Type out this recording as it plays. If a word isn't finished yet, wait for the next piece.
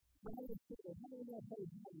not very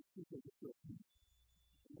hard to speak of the Christian.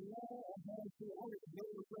 Lord, I had to, I was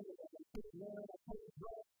very brother that I said, Lord, I told you,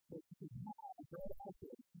 Lord, that you could hide, Lord, I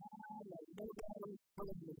said, hide, like nobody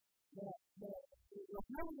told me. That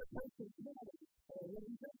when the person comes, when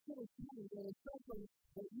you get to the time, there is something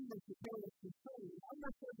that you are supposed to say. I'm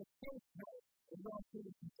not sure the first part of God's going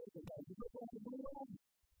to say about you. Look at the Lord.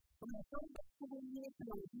 When I come back to the year,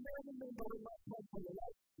 I was never remember when I come to the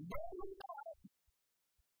light. Never mind.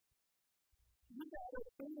 You got to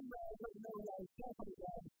think about what you know what I'm talking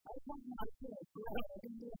about. I told you myself, Lord, I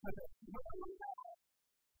didn't know how to. Never mind.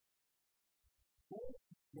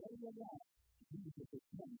 Never mind. Jesus is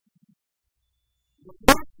coming. The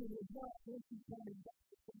question is not when she's coming back.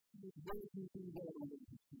 The question is where do you go when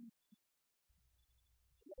she's coming back?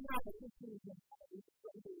 Right now, the question is that it's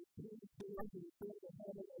going to be the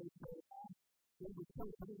heaven and the earth. When we come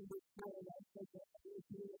to the world, I say that I will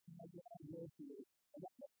do it and I will do it. And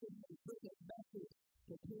I have to bring it back to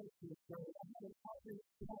the character of God. I have an obvious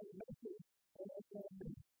message, and I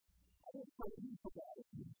didn't tell people about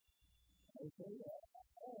it. I say,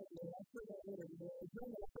 I feel that way.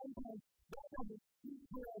 Sometimes that doesn't speak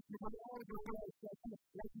to us because all the world says,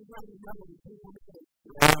 like you got to know the people that say,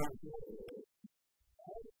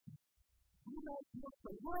 you don't look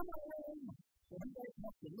for one way, and you don't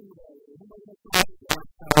have to do that. You don't have to do that.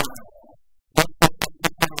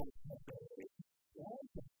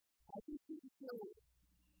 I think you should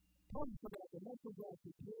come to that, the message that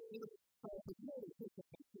you hear, the glory is the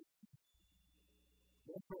picture.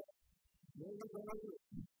 That's right. There you go.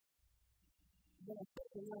 Now,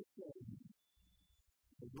 second one says,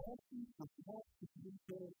 the blessing of God is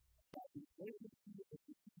reserved by the agency of the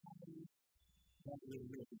humanity that we're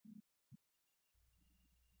living in.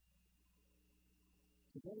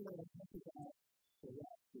 Today, we're going to talk about the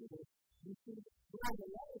Rapture. You see, we have a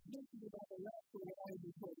lot of thinking about the Rapture and all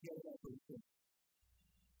before we get about these things.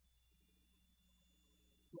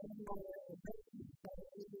 When you are a person that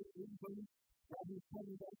is living, that is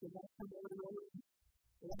coming back to that tomorrow,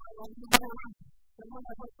 and I want to know, someone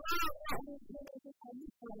has a fire, I need to know this, I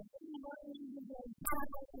need to know, anybody needs to know, how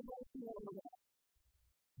do I go to all of that?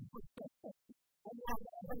 And now,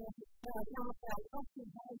 I want to say, I want to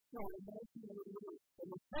say, I want to say, and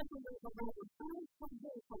the second is about the first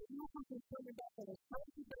day, so you can consider that as a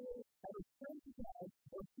first day, as a first day,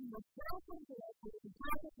 or see the second day, as a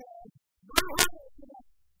second day, go ahead to that.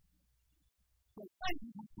 So thank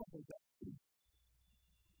you for coming back.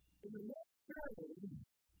 In the next period,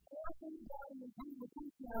 every day you do the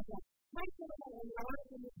teaching of that, take it away and learn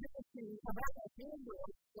in the ministry about that handle,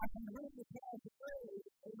 like you read the past early,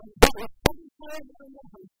 and then put it in the hand of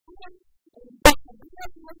the sin, and you put the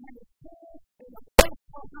real one in the sin, and the first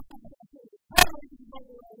part of the sin, how do you go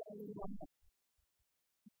away and you want that?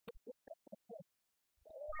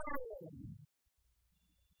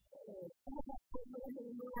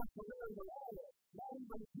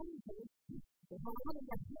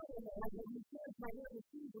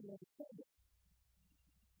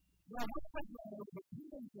 Now, what I know is the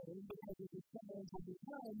human thing, because it is someone who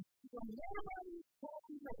becomes, when everybody is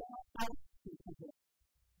talking about outreach today,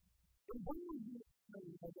 and when you use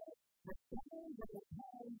things like that, the signs of the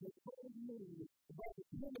times that told me about the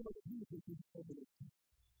kingdom of Jesus is evident.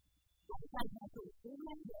 What I have to say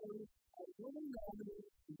one day, I really know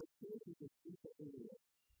in the church of the people area.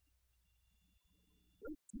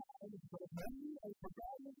 This time, for many and for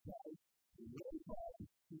God Himself, He really has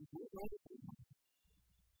to do everything.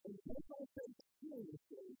 And take our faith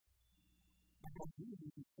seriously, because Jesus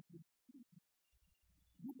is coming soon.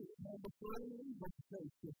 You just have the burden of faith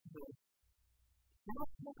this day.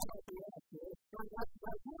 Let's talk about the Rapture. So that's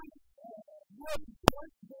one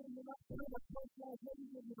first day you're not going to take that maybe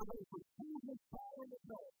in the way for Jesus power to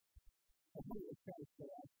go. And He is Christ the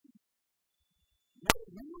Rapture. Now,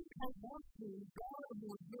 you have not seen God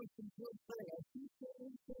will give some good prayers. He said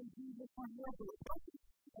in Jesus on the other person,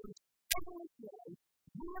 and every day,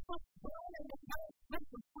 you have a prayer in the past, take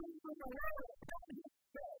the fruit from the Lord, come to His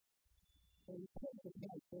church, and take the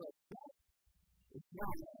time for us. That is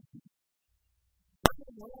not Rapture. The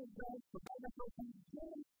Lord does the benefit He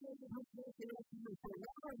demonstrated His mercy unto you, for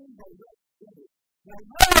now He will rest steady. Now,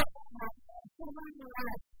 Lord, I surrender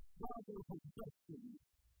us, God will protect you.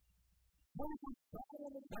 Jesus died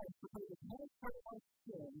on the cross to pay the price for our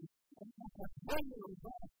sin, and as a payment of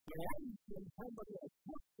that, the end from somebody else,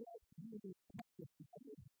 just like Jesus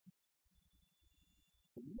testified.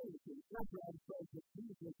 Amazing, Abraham says that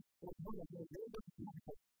Jesus was one of the greatest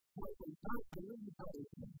people who had been taught to live by His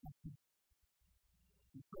mercy.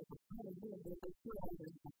 He said the Son of Man will be killed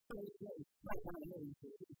in the third day, right on the name of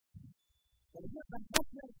Jesus. And yet the book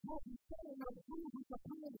that taught the saying of Jesus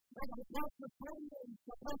appeared, and the That's the problem.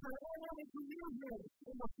 Because I wanted to use it.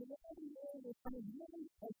 And the reality is that really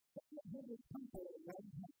a 700 people at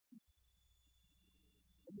one time.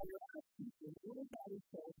 And the last people, everybody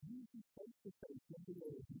said, Jesus face to face with the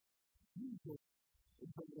Lord. Jesus is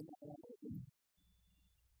going to not allow it.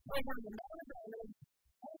 But when the Lord allows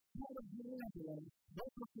all part of Jerusalem,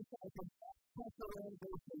 those were disciples, that's the Lord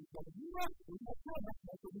goes and says, you know, we have so much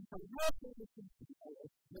better because you're going to see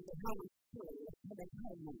power when the Holy Spirit is coming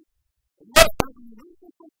upon you. And yes, I can read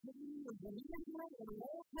this with you and believe in it and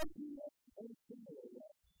all with you and similar.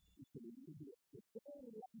 You can read it. The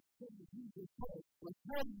very last thing that Jesus said was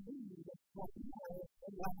when we the power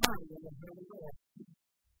and the heart of the Holy Ghost.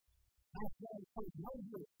 That's why it says, when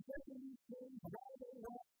you're speaking these things, while they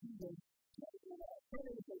walk through them, take it up, turn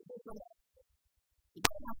it and take it up. You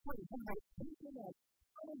don't have to somebody take it up. I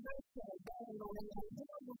don't know if I'm down on it. I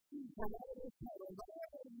don't know if I'm all this time, but I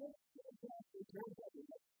don't know if I'm down on it.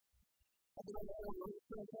 I don't know if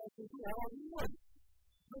I'm down on it. I don't know.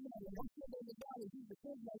 I'm not sure that the guy is the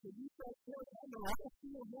same like the research court. I know I don't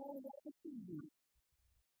feel wrong about the TV.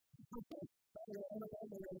 Okay. I don't know what I'm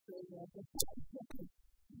saying.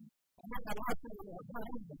 I'm not going to watch it on the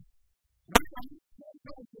phone. We're going to talk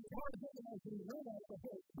to the hard head as we run out the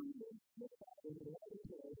whole team and slip out of the other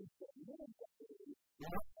day. It's a little bit of a yeah,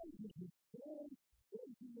 I think it's very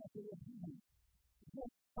easy to do it. But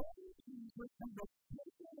all these things are kind of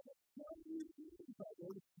taken and some of these things are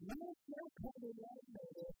those not so common right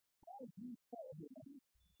now as you saw them.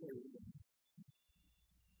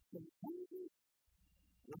 So Jesus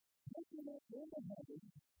was taken up in the heavens,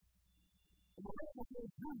 and the Bible says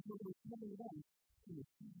Jesus was coming down to the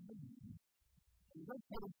sea. And that's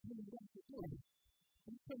what it's coming down to do.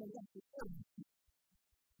 He's coming down to earth.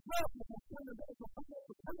 Well, if I'm coming down to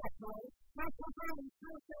earth, that's what I'm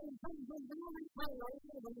saying. Things are really high right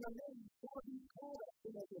now, and your name is going to be called up,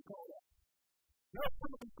 you know, they're called up. You're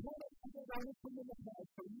going to be called up because I have come in the past,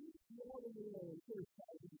 so you know in the Lord, first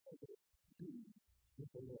time you know it.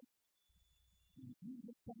 With the Lord.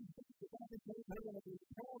 Jesus comes back to God and says, they're going to be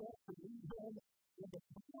called up to lead them in the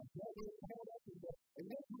past. They're going to be called up in the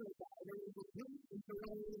electric side, they're going to be into a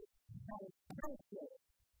pastor.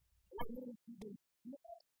 What means to be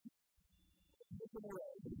smart? Look at the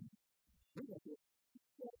road. Look at this.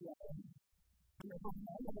 And if I'm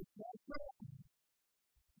not going to start there,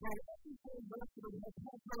 but everything goes to the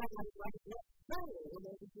pastor like that, and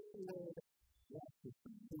everything in the world, that's the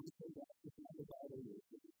thing that's the thing about it.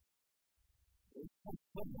 It's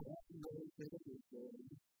something that you know is very good.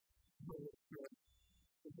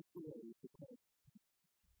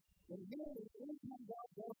 And again, anytime God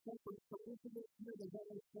does something so intimate here, there's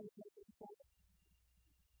always something important.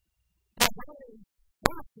 But when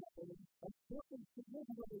God something, a certain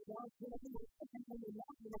significance of God's will, something from the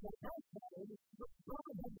mountain of the past time, but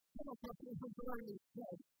God has come up with his authority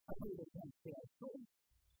said, I believe it comes to us. So,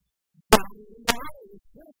 God is in the way of his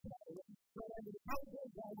power, but I mean, how good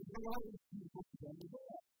God is allowing people to come to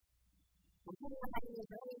God. But you know how he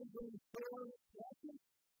is always doing fair justice?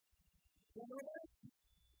 You know that?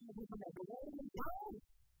 Because of the way of God.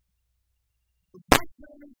 The best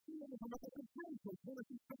way to see it is another consensus.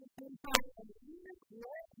 Genesis 17:5, and even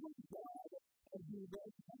walk with God as he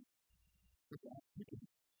does not. With God.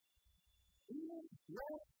 Even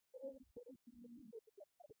walk with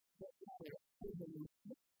God. But God is in the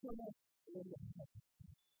midst of us in the heaven.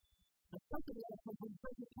 The second one is from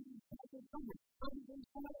 2 Kings chapter 2. But he is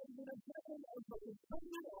found in the heaven of the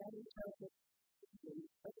continued on each other. And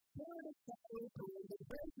the third is found in the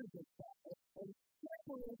branches of fire, and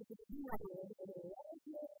separated the two of them, and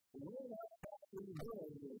Elijah went up back in the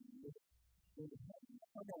world. In the heaven of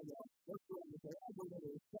our God, what's wrong with the Elijah when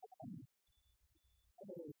it was found? And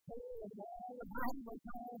it was full of all the mountain of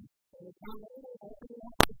God, and it came over and over and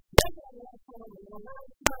over. Then I was told, and the Lord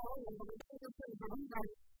saw, and the Lord said, but he was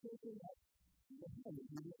taken up. The heaven,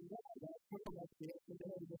 he didn't know that, taken up there, and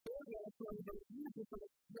then the third one told him, but he was going to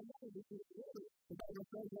the Lord, which is the Lord. The Bible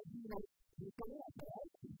says that he was taken up,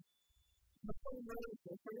 right? The same way as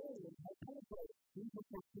the Pharaoh had penetrated, Jesus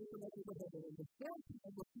was taken up into heaven, and the fourth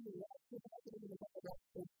of the two last of happening in the Bible,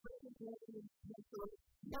 the second one in chapter 4,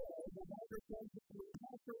 the Bible says that the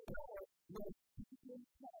pastor Paul was taken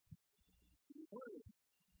up. He heard,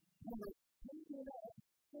 and was taken up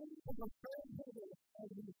into the third heaven,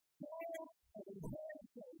 and he saw and heard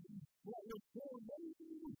things that was so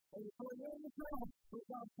amazing and so wonderful, that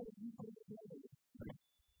God said, you can do it.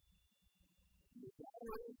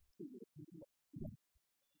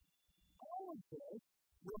 All of this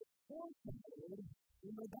was foretold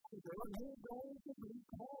in the Bible, and we're going to be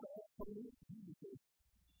called up to meet Jesus.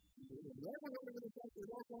 You ever heard of the fact that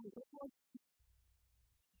that's on the football?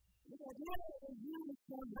 You know,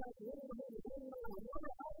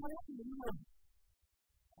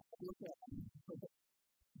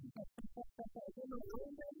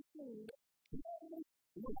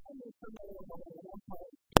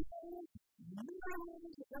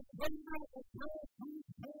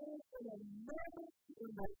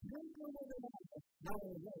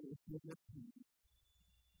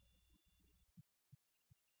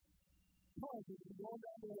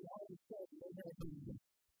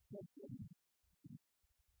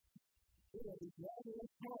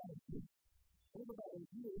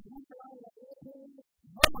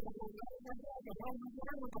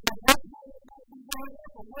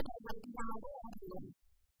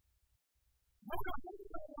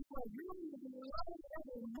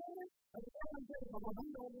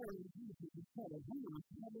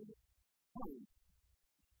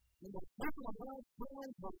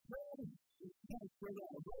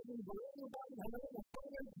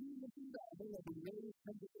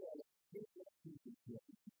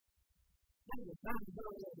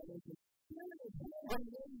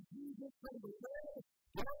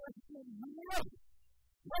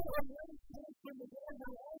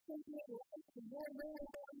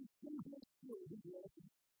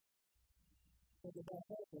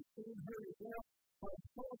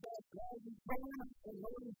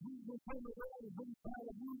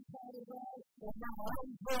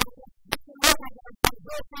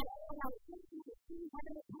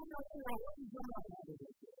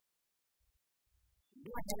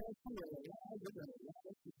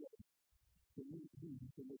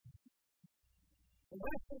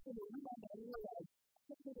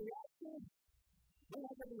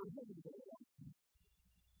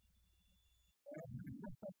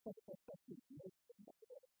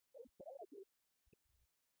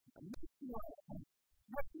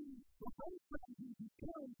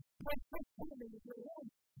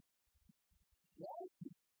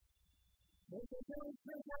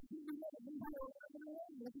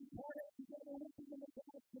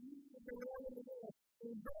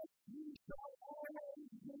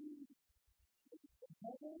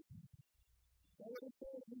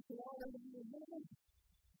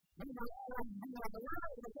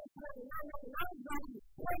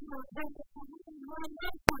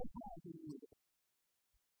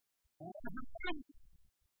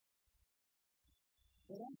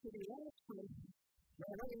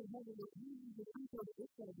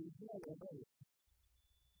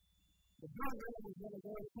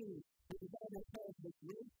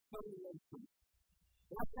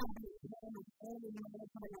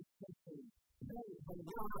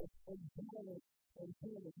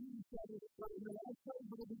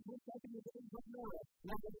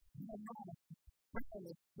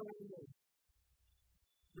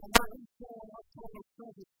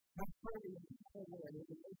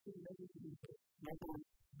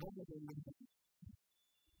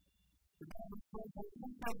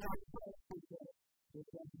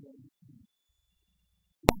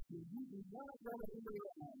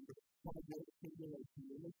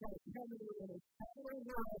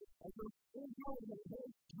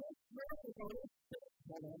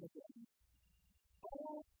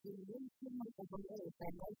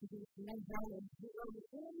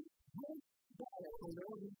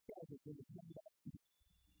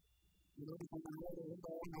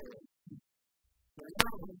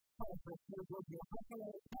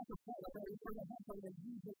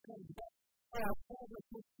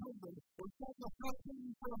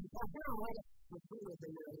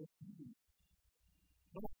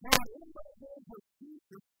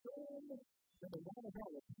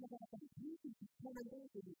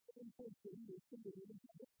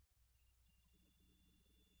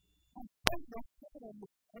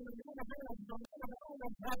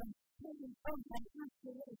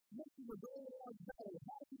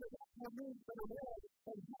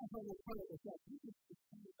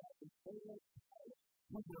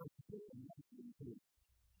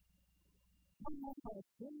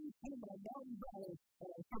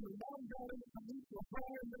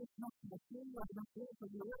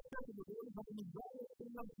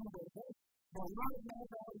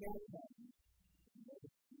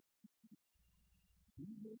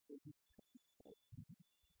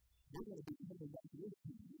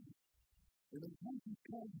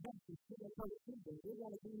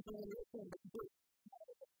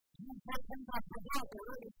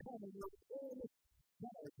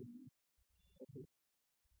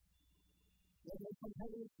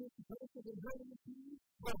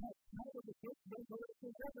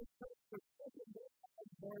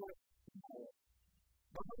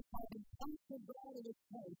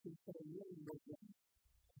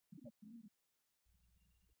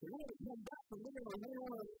 So we're going to come back and we're going to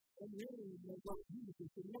learn and read what Jesus is.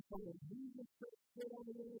 And that's what Jesus said on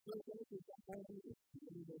the earth, those answers that all of us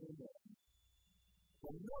see that in there.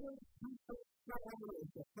 Another people said on the earth,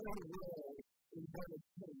 the third world in God's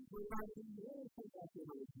name. We're not even going to take that to the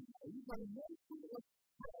earth. You've got to make sure that's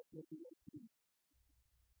correct with the earth.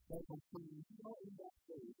 That's what we're not in that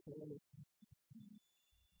stage.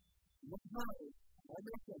 Let's go. I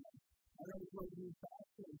make them. I don't know if you're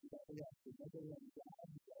fast things about the rest of the day.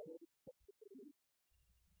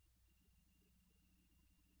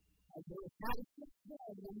 I go to 5 6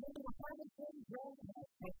 days, and remember the 5 6 days,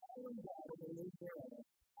 and Island Valley, they live there.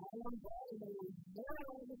 Island Valley, they live there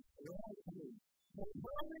on the right here. The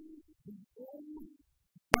building is in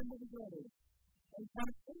under the weather. And from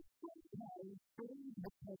 8 times, things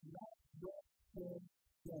that have not yet been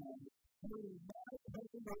done. There is not a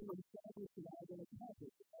person that will establish that I'm going to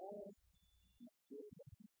accomplish all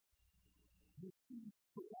you see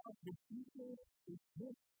throughout the future is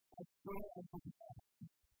this a prayer of the past.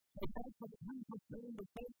 And that's what Jesus said the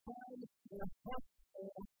first time, and a part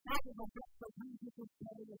of the fact that Jesus is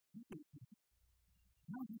telling us to do.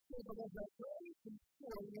 Jesus said that as I pray and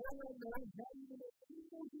pray, Lord, Lord, how you will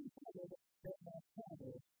people be healed that my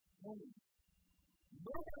Father knows.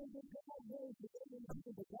 Nobody can God knows the way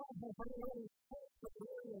that God has already put the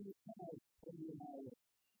glory on the side of the United.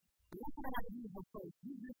 That's what I do for faith.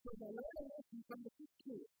 Jesus said, the Lord of us from the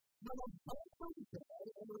future. When I'm both from the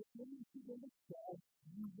side, and we're coming to the side,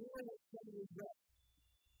 you know what's coming is up.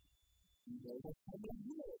 You know what's coming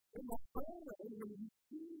here. In the prayer, when you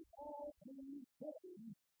see all these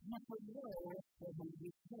things, you can know that when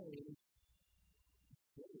you pray,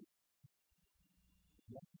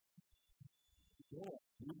 yeah,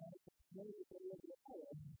 you have to pray with the Lord of the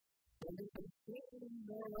power. And you can certainly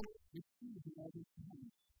know the season of his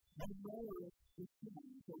time. And know the season.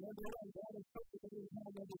 So when they're on God and stuff that every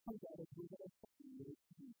time they come out of you, they're talking to the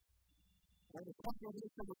season. And the couple of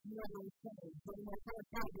this from the few other times, so in my first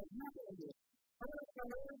time, that you know this. I don't know if I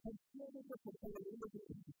learned from children to prepare the image of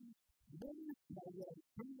Jesus. Many of them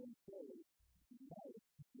human souls, life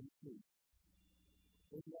and truth.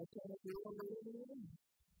 If you are trying to do all the living,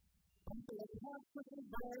 until a constantly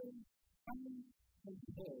dying, and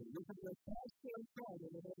pray. You can be a pastor and father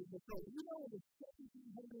and everything to pray. You know, the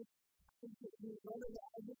 1700s, whether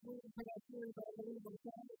I just read into that series, I believe in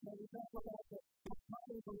Sabbath, and we talk about the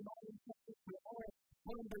fathers of modern Sabbath, who are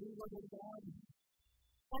unbelievers in God.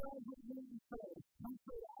 All of them need to pray. We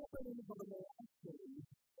pray, I believe in the last days,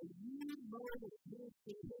 and you know the truth,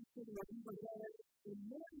 the history of evil God, and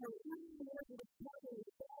then you're even able to cover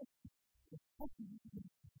the best,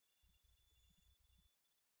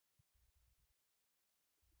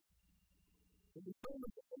 and the same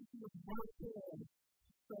as the nation of Rapture,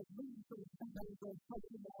 so leading to the sometimes of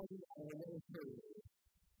personality or military.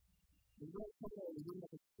 And right today, we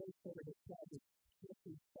have a space that is established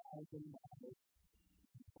 50,000 miles.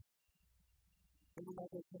 And we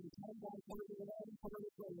have a 10,000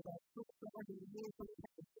 political about 6,000 years of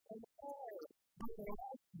past. And all for the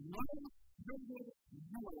last 100 years,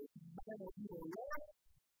 whether you were lost,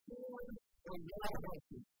 born, or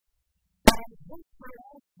law-abiding. And this for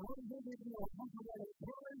us, 100 years, we have a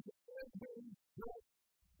born to every breath,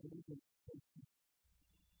 and we can take it.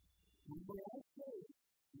 We may all say,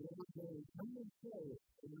 every day, come and say,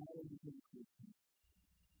 and not every day, Christian.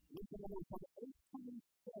 We can only from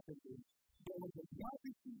 1870, there was a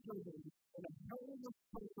galaxy building and a perilous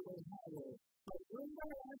place in Ohio. But in the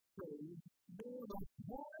last days, there was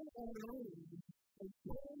one and rain and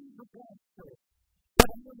came the gospel. But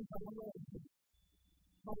I'm going to tell you what.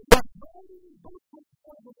 But the burning bishop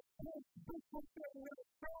of the church, Bishop Taylor,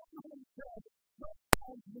 found himself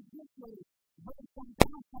sometimes ridiculous, but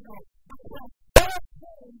impossible, but was bad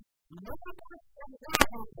things, never and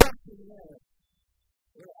ever working there.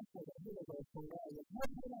 Yeah, I said a minute ago, so I was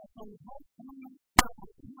looking at some high-school stuff,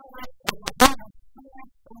 and the power of the Bible, and the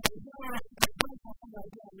power of the Bible, and the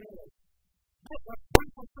power but the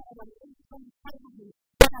people said that in some places,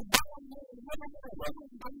 that a woman may never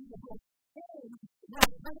believe and that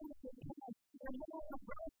parents can come, and all of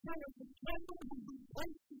those parents and children will be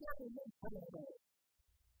placed together in this together.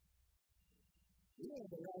 Yeah,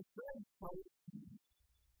 the last word, folks.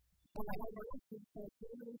 And I have a listen for so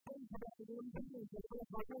many things about the one business that goes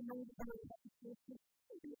by one name for the past 50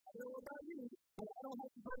 years. I don't know about you, but I don't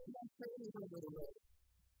have to go to that stage over the way.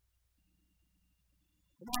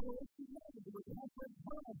 And I will let you know that the Catholic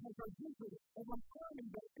God has a vision of an army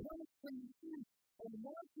that comes from the east and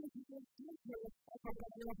marches against Israel as a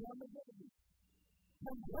battle of Armageddon.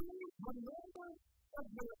 And please remember of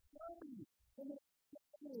your army and its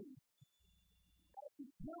family. As you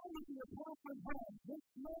tell with the Apostle Paul, this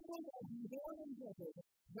man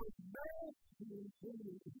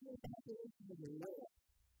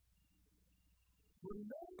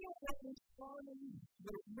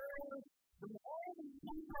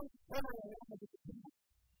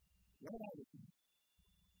humanity.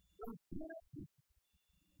 There's plenty.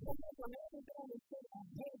 They have to lay it down and say, I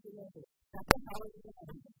had to love it. That's how it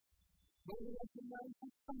is. They recognize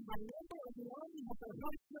that some of the member of the army of the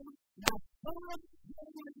Rapture, now God,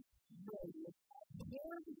 Lord, Lord,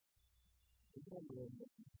 is under it.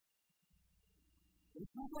 If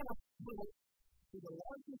you want to put to the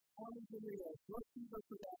largest army in the earth, what you look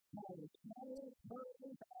for that power, power,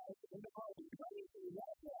 currently has in the army, crazy,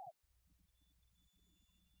 like that.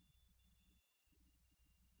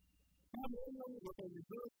 Come in with a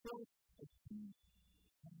reverse force of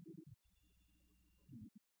 200.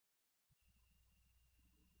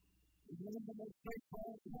 One of the most great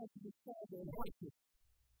powers has to be called the Rapture.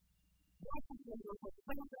 Washington was a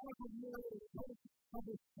 10,000 year old place of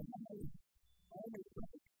his family. Only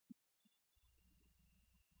place.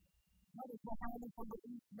 That is behind him from the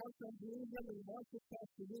east, north, and Greenville, and north across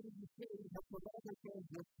the Unity City, but the Bible says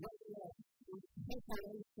with great love, with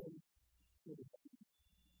preparation for the city.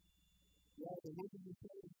 While the Unity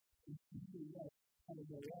City is truly love, out of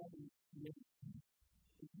the reality of the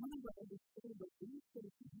if you need to understand that these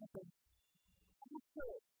things happen after,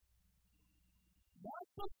 not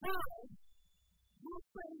before, these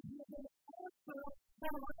things happen after the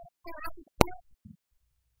Rapture.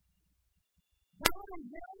 God is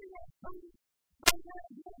very important. God is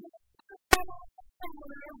very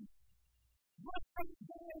important. What they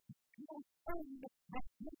say is confirmed that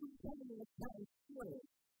Jesus came in the Spirit.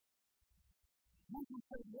 Jesus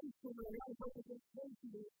said, nation will rise up against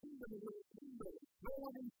nation, and kingdom against kingdom.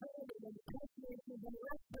 Lord and family, and nations and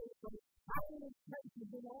earthquakes, and violent places,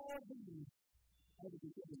 and all these are the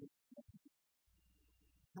beginning of time.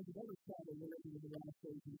 On the other side of the living in the last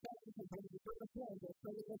days, in fact, this is one of the greatest ones that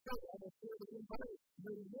say that they are the spirit of invite,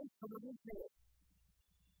 the release from the Israel.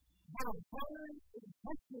 But a burn in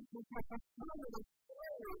Texas is like a fire of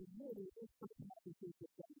fire, really, is the prophecies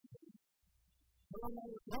of God. But I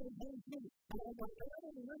was very busy, and I was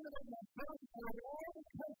very limited in my time, and I all the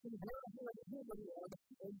questions where I had to give them,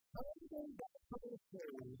 and something got to the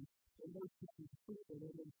third, and they took the truth and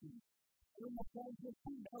everything. In the times of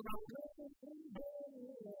peace, I was living in the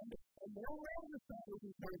land, and no other side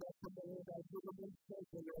is heard up from the land I give them in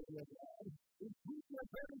faith and love of God. If people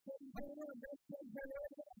are very better, and they say they're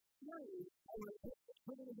all that true, I will take the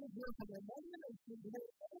truth of his work, and the money and the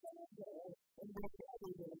way all that go, and we'll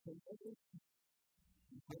gather them from every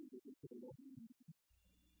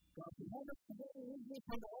God can have us together in this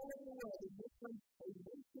and all in the world and make them a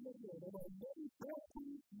nation of good. And on May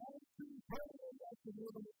 14th, 1930, after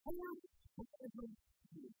more than 4,000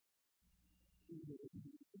 years,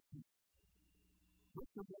 this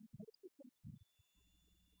is a persecution.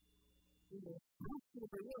 In the rest of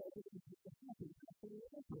the world, it is the happy after the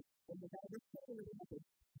Olympics, and the Bible says it happened.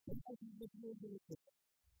 The happy with the Olympics.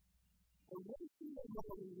 A nation that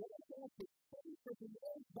will be left off the face of the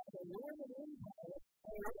earth by the Roman Empire,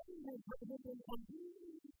 already has been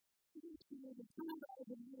continuing for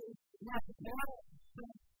 2,000 years, like now.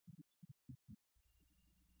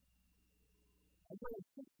 I got a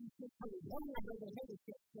 66 years, one of them had a 6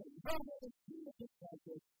 years, one of them had a 6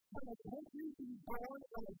 years, when a country be born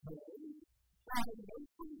on a day, and a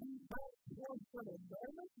nation be born towards an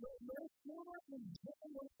environment where no sooner than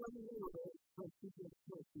general from the world, but to get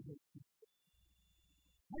close to his people.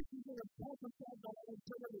 This is a prophesied by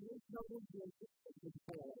Isaiah, the nation of Israel, of the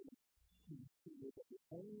fall. He said that the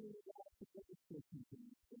only God to get the churches in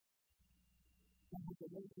the church. And with the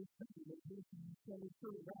nation of Israel, the nation of Israel is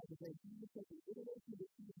so loud that they see that the iteration of the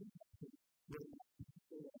kingdom of God will not be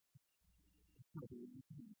so loud. So they will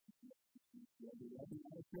be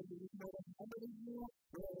I said to this man, how many of you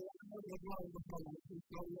are out of line with my life is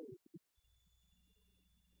so low?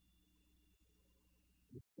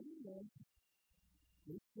 The same man.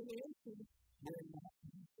 This creation will not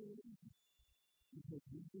be saved because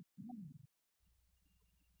Jesus came.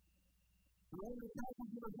 The only time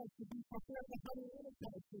you have to be prepared to have an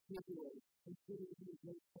enterprise with your Lord instead of being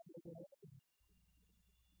great from the world.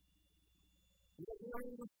 We are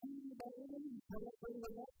going to see the enemy, but they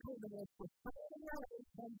will not come and ask for something else that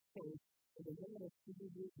comes first, and the Lord is to be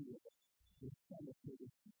revealed. The Son of God.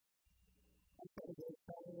 I thought it was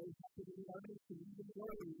always happy to be honest and even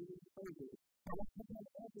worry and even further. I want to have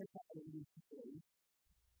everybody in this place.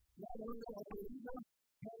 Not only are we not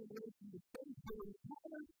having to listen to things, but we're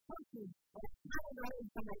having something like paradise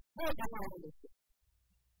and a paradise.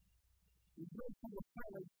 We go to the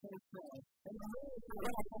paradise so far, and the Lord is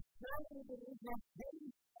like a family that is not very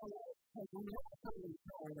solid, and we are very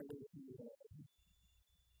solid in the world.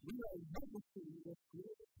 We are witnessing this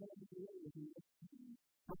great family reality.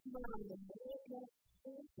 But you are in America,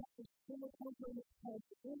 and that is still a country that has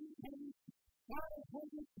independence,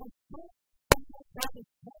 500% that is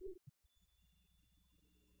paid.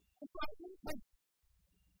 And so I think that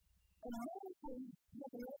Americans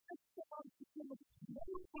have a lot of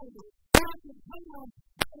medicated God is paying on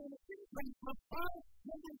the increase of $500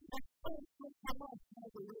 per month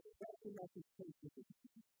as a reduction of the state.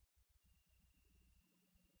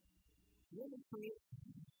 Really quick.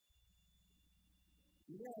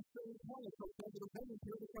 Yeah, so it's politics over the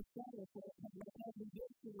benefit of the Senate for the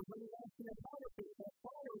obligation of the national politics that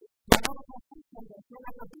follows the medical system that they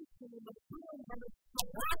are reducing in the field of the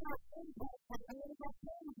broader impact of medical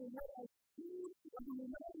claims and what are huge in the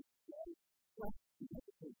United States of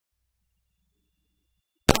statistics.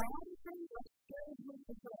 The only thing that scares me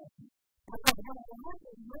to death is that when I look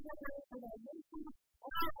at military and our nation,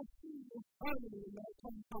 all I see is enemy in that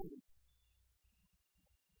campaign.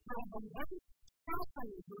 So the very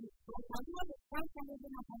fascinating, but I know that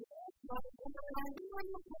fascinating is an aspect, and that I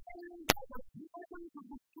really believe that the presence of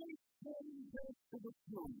the state brings this to the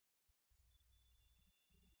truth.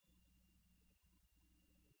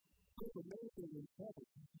 It's amazing in heaven.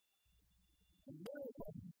 America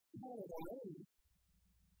has called away.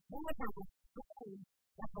 However, the story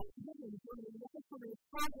of the living during the national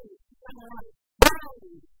struggle and our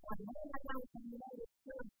body of military in the United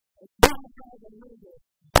States is not as a leader.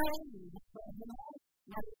 Only because the Lord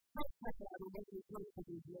has touched us out of every place of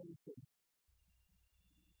His nation.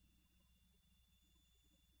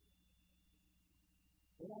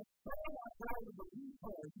 When I saw that out of the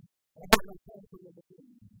return, I had a sense of the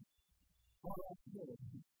beginning. All I said.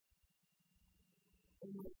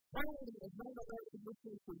 And the family is not a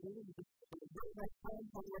recognition for me to bring that time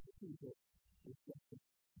for the other people. It's just a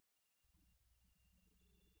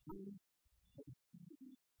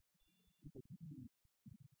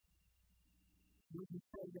you can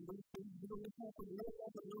say the most things you don't have to look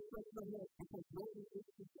at the most of the head because really is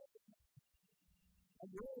the same. And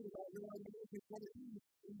really, I realize that it's what it is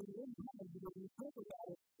in the meantime, because when you think about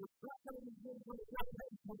it, it's not going to be good for the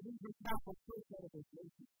government to be just not the first out of this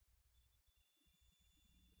nation.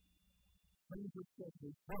 Jesus said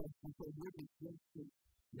this first, and so really just to,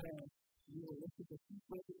 look at the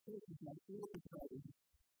people of the church and my feelings about it.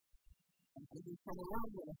 And I just come along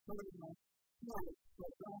with a third of my spirit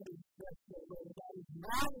that God is just that God is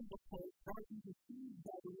not in the place, God is deceived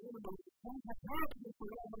by the enemy, and the darkness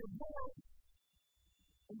around the world.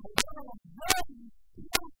 And the world of God is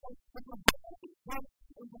perfect, and the world is perfect,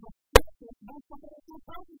 and the perfect, most of it is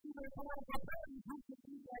perfect, and the world of God is perfect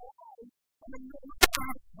in their eyes, and the world of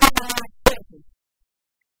God is perfect.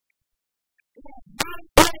 It is not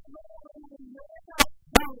perfect, and the world of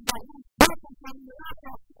God is perfect, and the world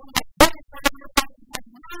of God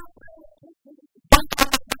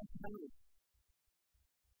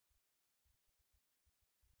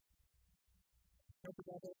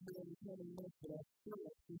about that really telling us that I feel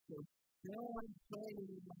like he said, God saying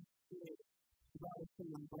in my spirit, God is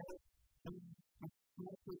saying, God, and I'm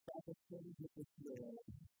connected by the things of this world.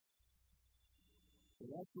 So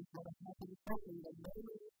that's what's going to happen in the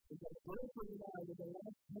moment is that broken now with the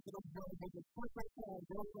last couple of days of the perfect time,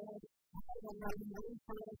 God, I don't know you wait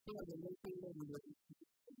for us there and make it ready with you.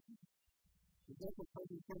 The desert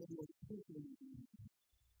person is going to be a teaching.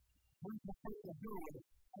 We can take the head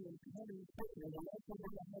and it's coming quickly. The rest of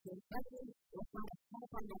them have been affected. It's going to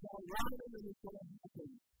happen with our lives and it's going to happen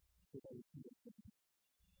today.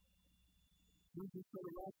 Jesus said,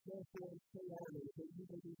 "Watch therefore and stay always, that you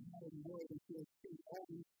may be high in the world and shall see all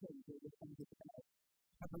these things that will come to pass.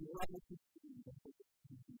 Have a light to see."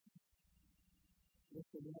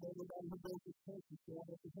 Listen, not everybody who goes to church is going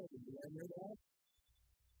up to heaven. Do I know that?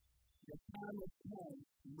 The time has come.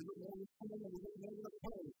 We didn't know what's coming and we didn't know what to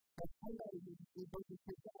pray. But somebody needs to be able to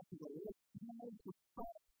take back to it. It's time to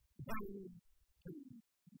start praying to you.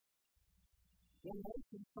 The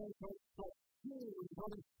nation says that here is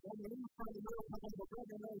what is on the inside of the world, and the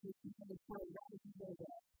brother knows that he's going to pray. Why does he know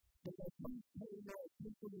that? Because he's praying that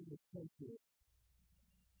people in the country.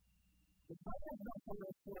 The Bible has a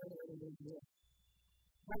list for it in Israel.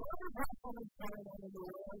 The Lord has a list for it in the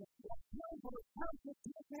world. Let's pray for the country to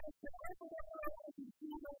the country. Everywhere else you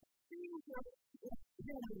see that Jesus is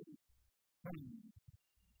praying.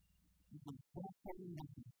 You can stop praying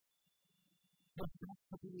nothing. Just not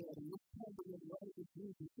to be ready. It's time to get ready to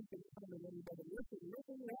Jesus. You can come to anybody. Listen,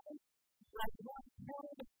 living life like one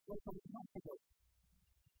head was impossible.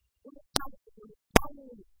 It's time to be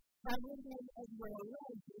following by living as your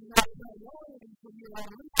life and not priority for your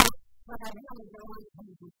life, but I really don't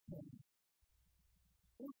understand.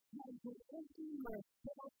 It's time to empty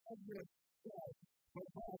yourself of yourself and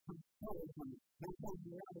have control of you and come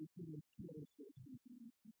reality to your spirit.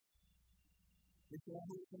 It's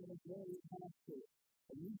always going to be very positive.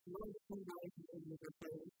 And you know the thing that I can do with the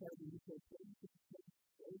prayer inside and you say, thank you,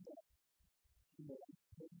 way back. You know,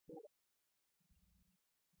 thank you.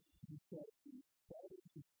 You said, you started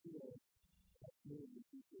to feel that maybe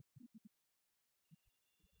you could be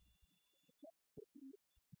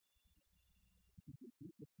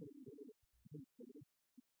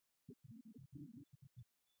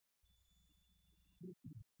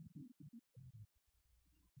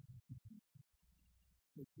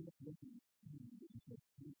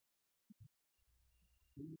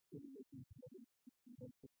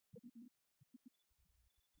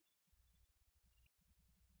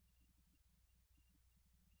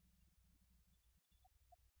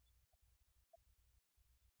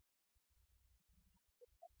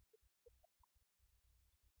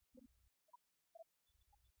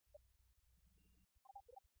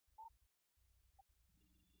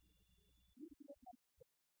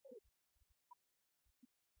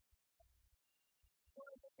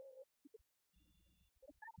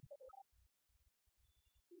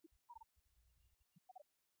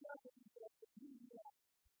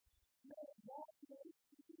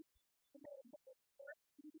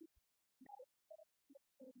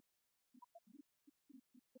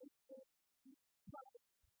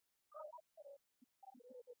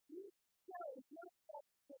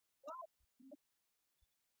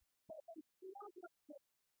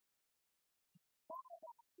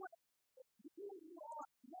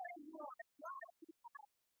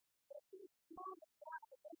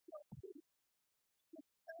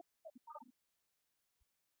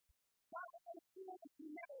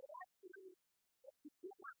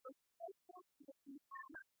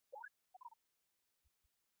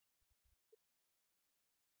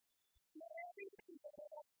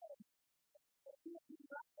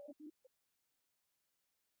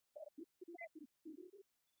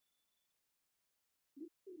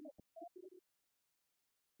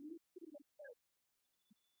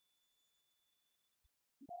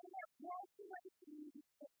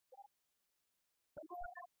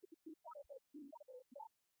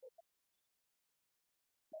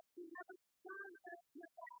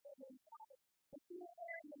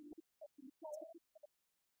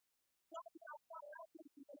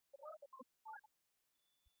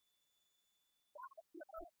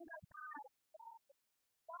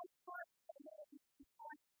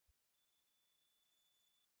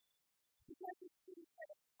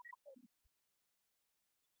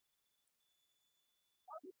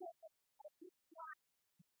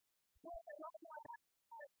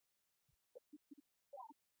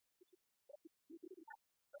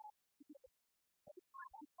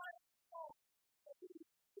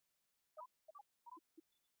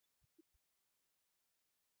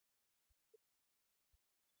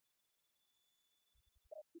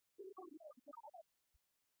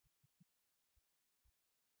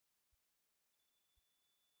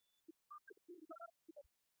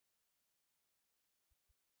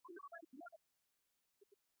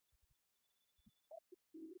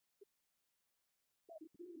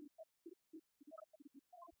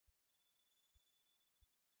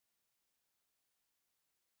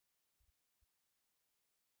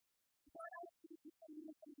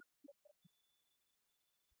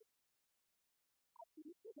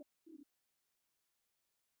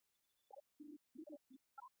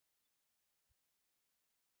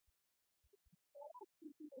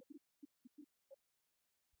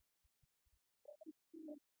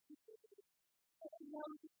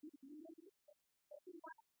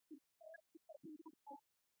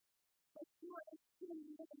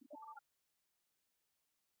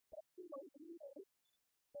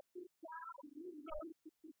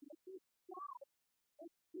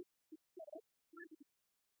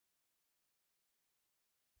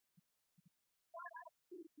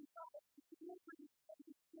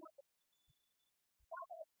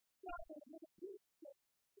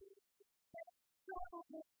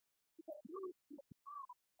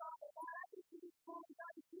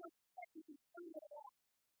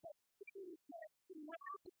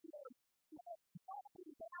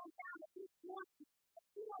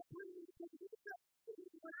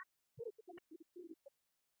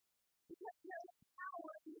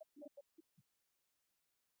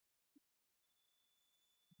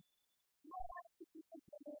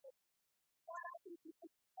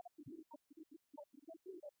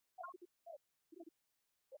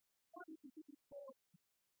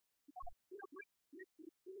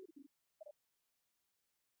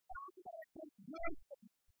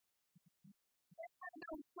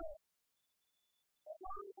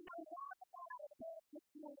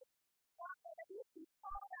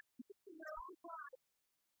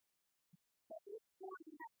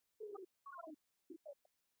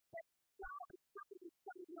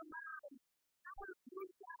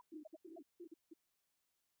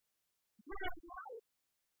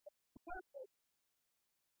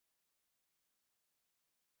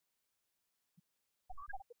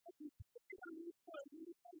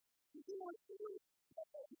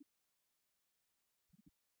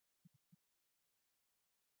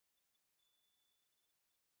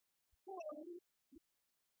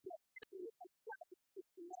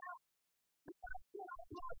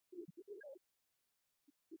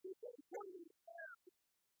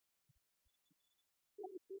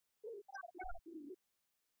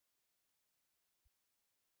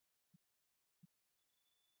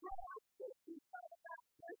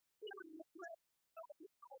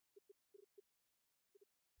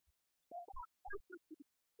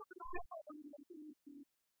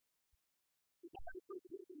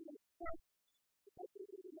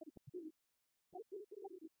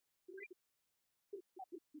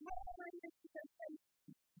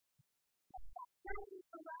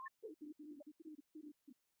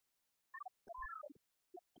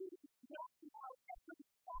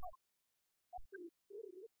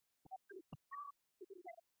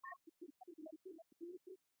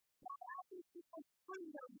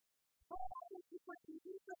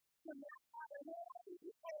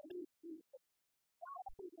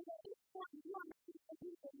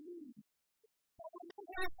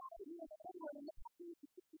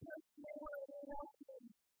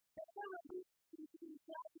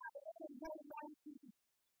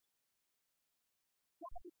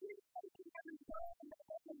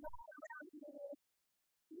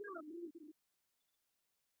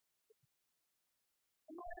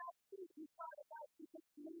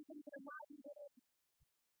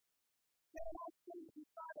Lord, I thank you,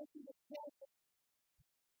 Father, for the presence.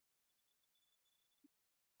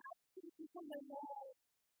 I thank you for your love.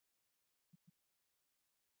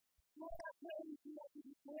 Lord, I praise you that you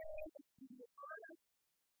praise and you honor.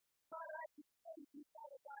 Father, I just thank you,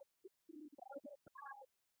 Father God, for you are the God.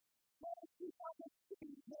 Lord, you are the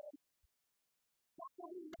King. Father,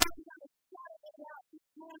 we love you on the side of the house this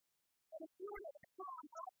morning. And if you were to come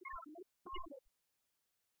right now in this moment,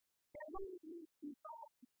 that we would need you,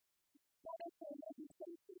 Father. That is a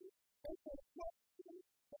meditation, it's a question,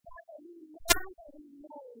 but Father, we know and we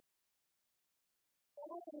know. That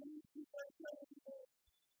we're going to need you for a good day.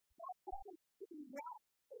 That Father, to be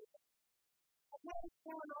rapture. And what is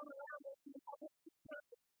going on around us and how this is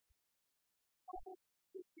perfect. Father,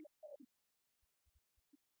 keep your faith.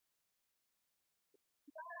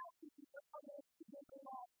 God, I thank you for others to get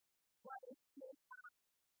along. What is your time?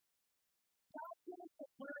 God, give us the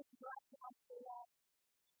words right now for that.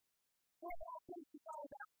 Lord, I thank you,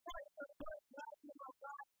 Father, that part of the words right now,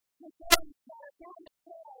 God, to those that are down the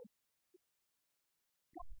road.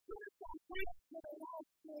 God, put us on grace for the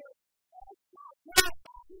last year. Let us not walk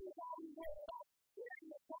out here while we wait out, hearing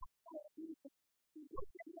the gospel of Jesus. We put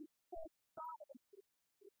them in the faith, Father.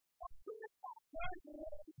 God, put us on burden,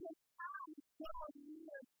 Lord, because time is drawing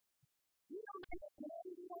near. We don't have a day,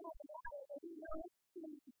 we don't have an hour, but we know it's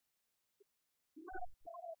soon. We know it's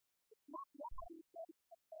soon. It's not why we thank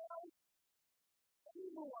you, Lord,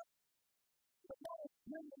 anymore. But let us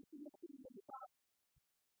bring them to the kingdom of God.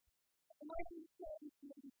 And Lord, we praise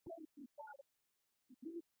you, we thank you, Father.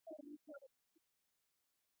 We thank you,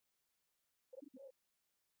 Amen.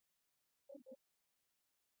 Amen.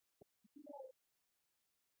 You know,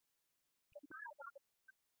 in my life,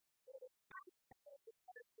 there is times that I was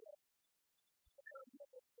perfect. There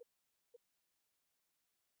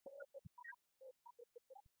was a pastor, I was a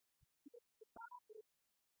pastor,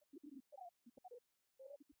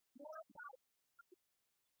 more about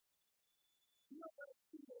your work,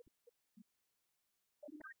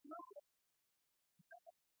 and not knowing that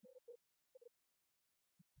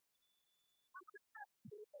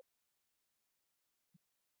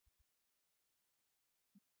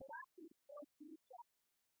I can still do that.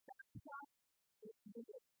 That's why it's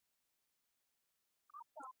good. I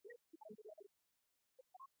thought this was it.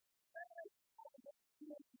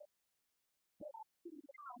 But I see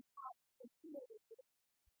now how to feel it.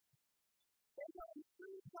 There's only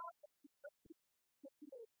three problems to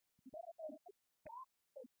feel. There is that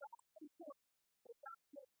and that and that. And that's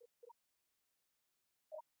what it is.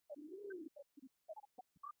 The news that you said, the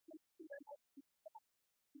atmosphere that you said,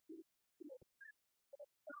 you feel it.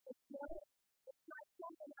 It's not a joy. It's not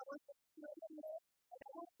something that was a feeling there. And I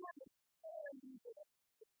don't have to share you there.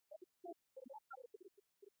 It's just the reality.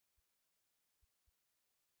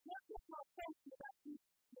 Look at how thankful that you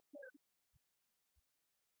deserve.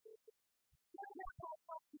 Look at how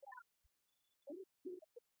thankful that and it's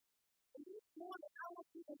beautiful. And this morning, I want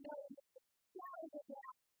you to know that the shadow of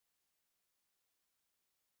that,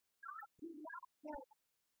 I do not know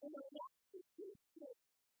in the next future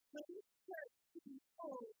for this church to be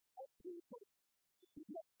full of people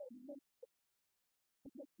because they miss it.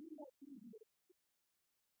 Because we don't need it.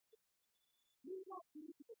 We don't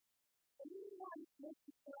need it. And we want to make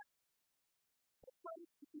it for us. The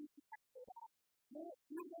place to be connected at. Lord,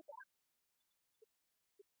 you know that.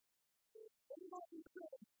 We want to be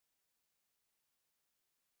good.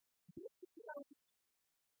 This is so good.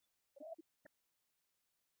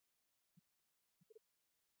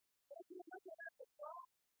 If you look at the cross,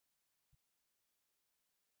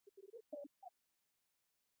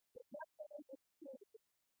 the death of the Spirit, the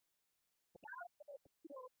power of the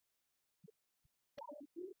Spirit, that when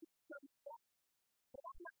Jesus comes back, that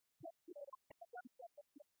I'm not taking it out of them.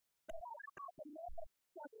 But I have the Lord of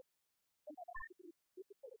Spirit. And then I can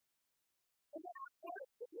see it. And then I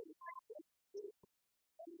worship Him. And I can see it.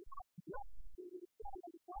 And then I trust Him.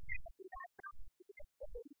 And what I do, I not see it.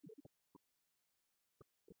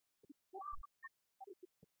 Why?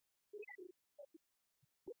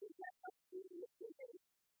 Because that's what Jesus is.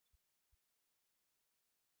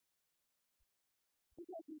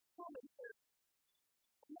 Because He's coming first.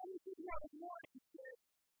 And then He's not warning first.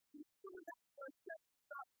 He's doing that for a second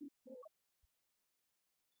stop before.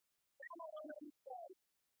 That I already said.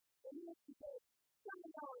 And He has to say, some of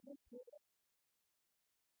y'all are this way.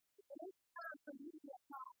 And it's time for you to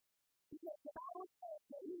come. Because the Bible says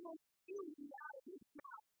that He will spew you out of His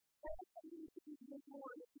mouth. Everything you see this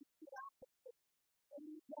morning, you get out of it. And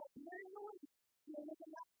you go, literally, you're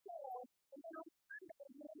looking at soul, and then on Sunday,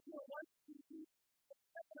 you're going to do a one, two, three,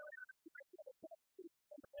 and then around here, you're going to get two,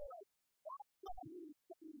 and four. That's what it means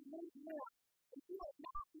to be made more. And you are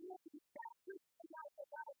not looking at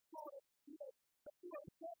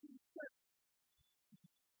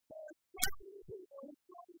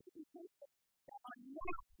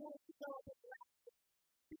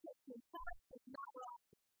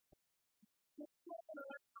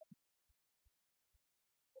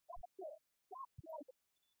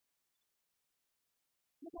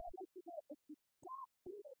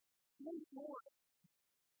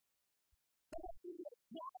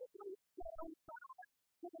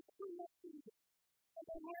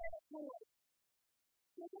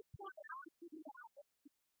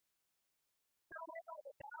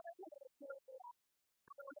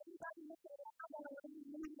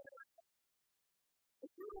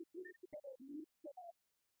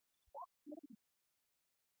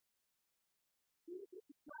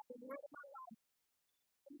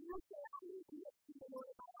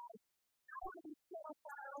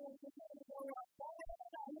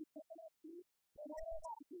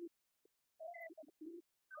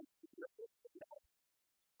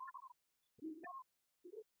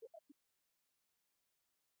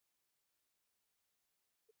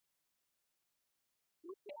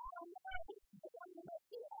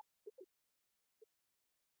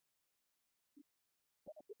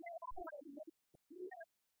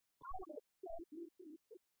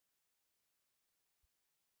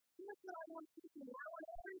what I want to do. I